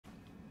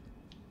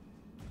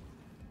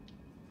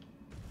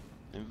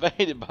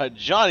Invaded by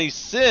Johnny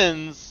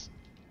Sins.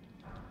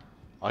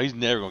 Oh, he's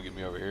never gonna get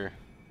me over here.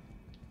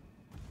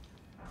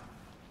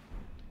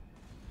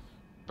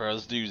 Bro,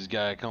 this dude's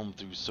gotta come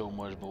through so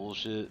much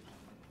bullshit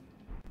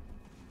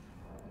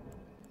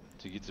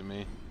to get to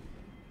me.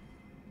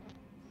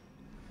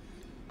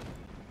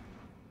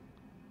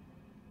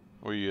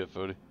 Where you at,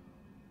 Fody?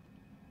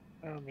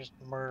 I'm just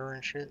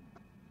murdering shit.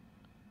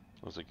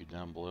 Looks like you're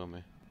down below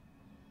me.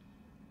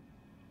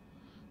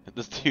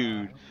 This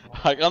dude,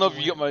 I don't know if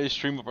you got my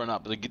stream up or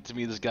not, but to get to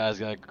me, this guy's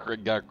got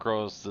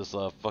across this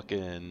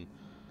fucking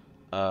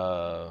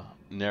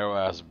narrow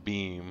ass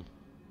beam.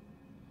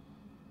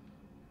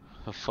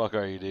 The fuck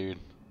are you, dude?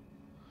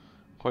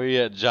 Where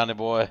you at, Johnny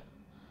boy?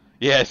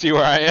 Yeah, see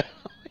where I am?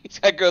 He's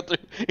gotta go through.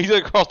 He's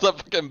gonna cross that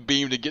fucking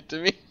beam to get to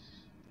me.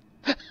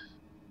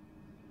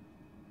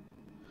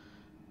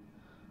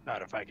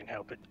 Not if I can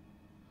help it.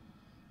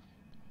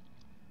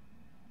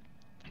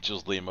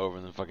 Just leave him over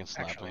and then fucking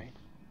snap Actually, him.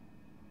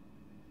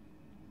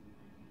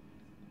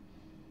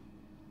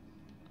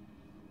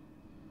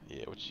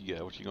 Yeah, what you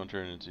got? What you gonna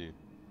turn into?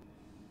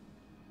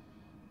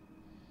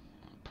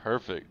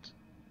 Perfect.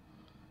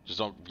 Just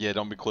don't, yeah,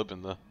 don't be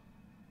clipping though.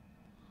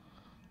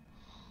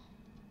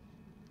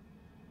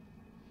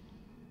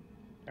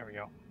 there we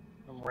go.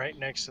 I'm right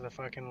next to the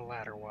fucking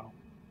ladder well.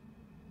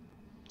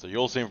 So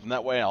you'll see him from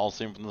that way, and I'll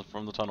see him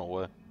from the tunnel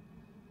way.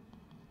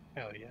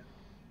 Hell yeah.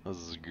 This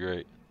is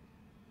great.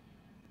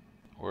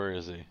 Where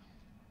is he?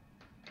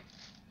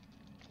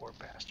 Poor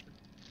bastard.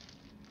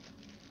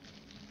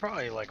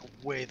 Probably like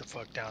way the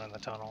fuck down in the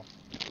tunnel.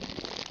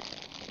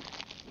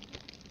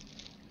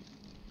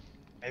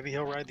 Maybe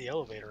he'll ride the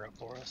elevator up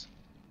for us.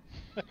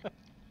 I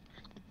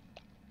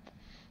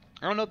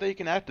don't know if they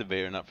can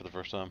activate or not for the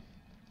first time.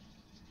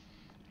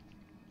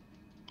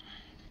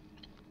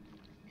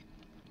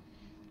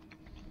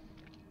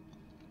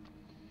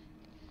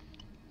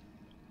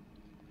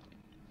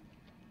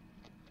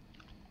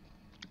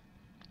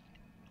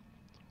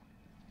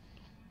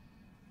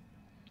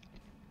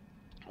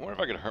 I wonder if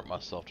I could hurt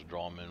myself to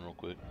draw him in real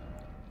quick.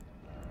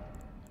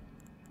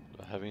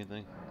 Do I have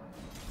anything?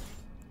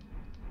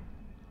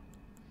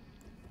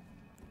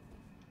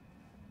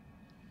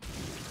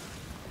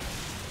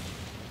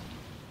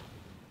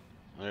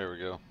 There we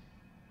go. What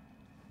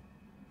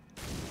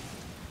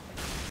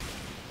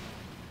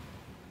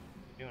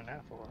are you doing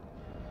that for?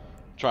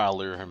 Try to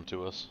lure him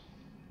to us.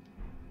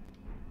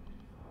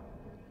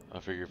 I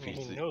figure if I mean,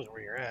 he's... he knows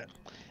where you're at.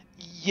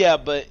 Yeah,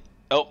 but...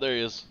 Oh, there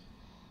he is.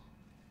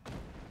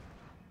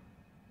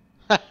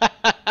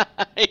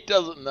 He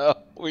doesn't know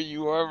where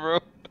you are, bro.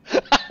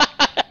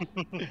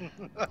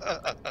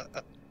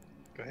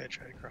 Go ahead,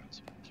 try to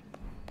cross.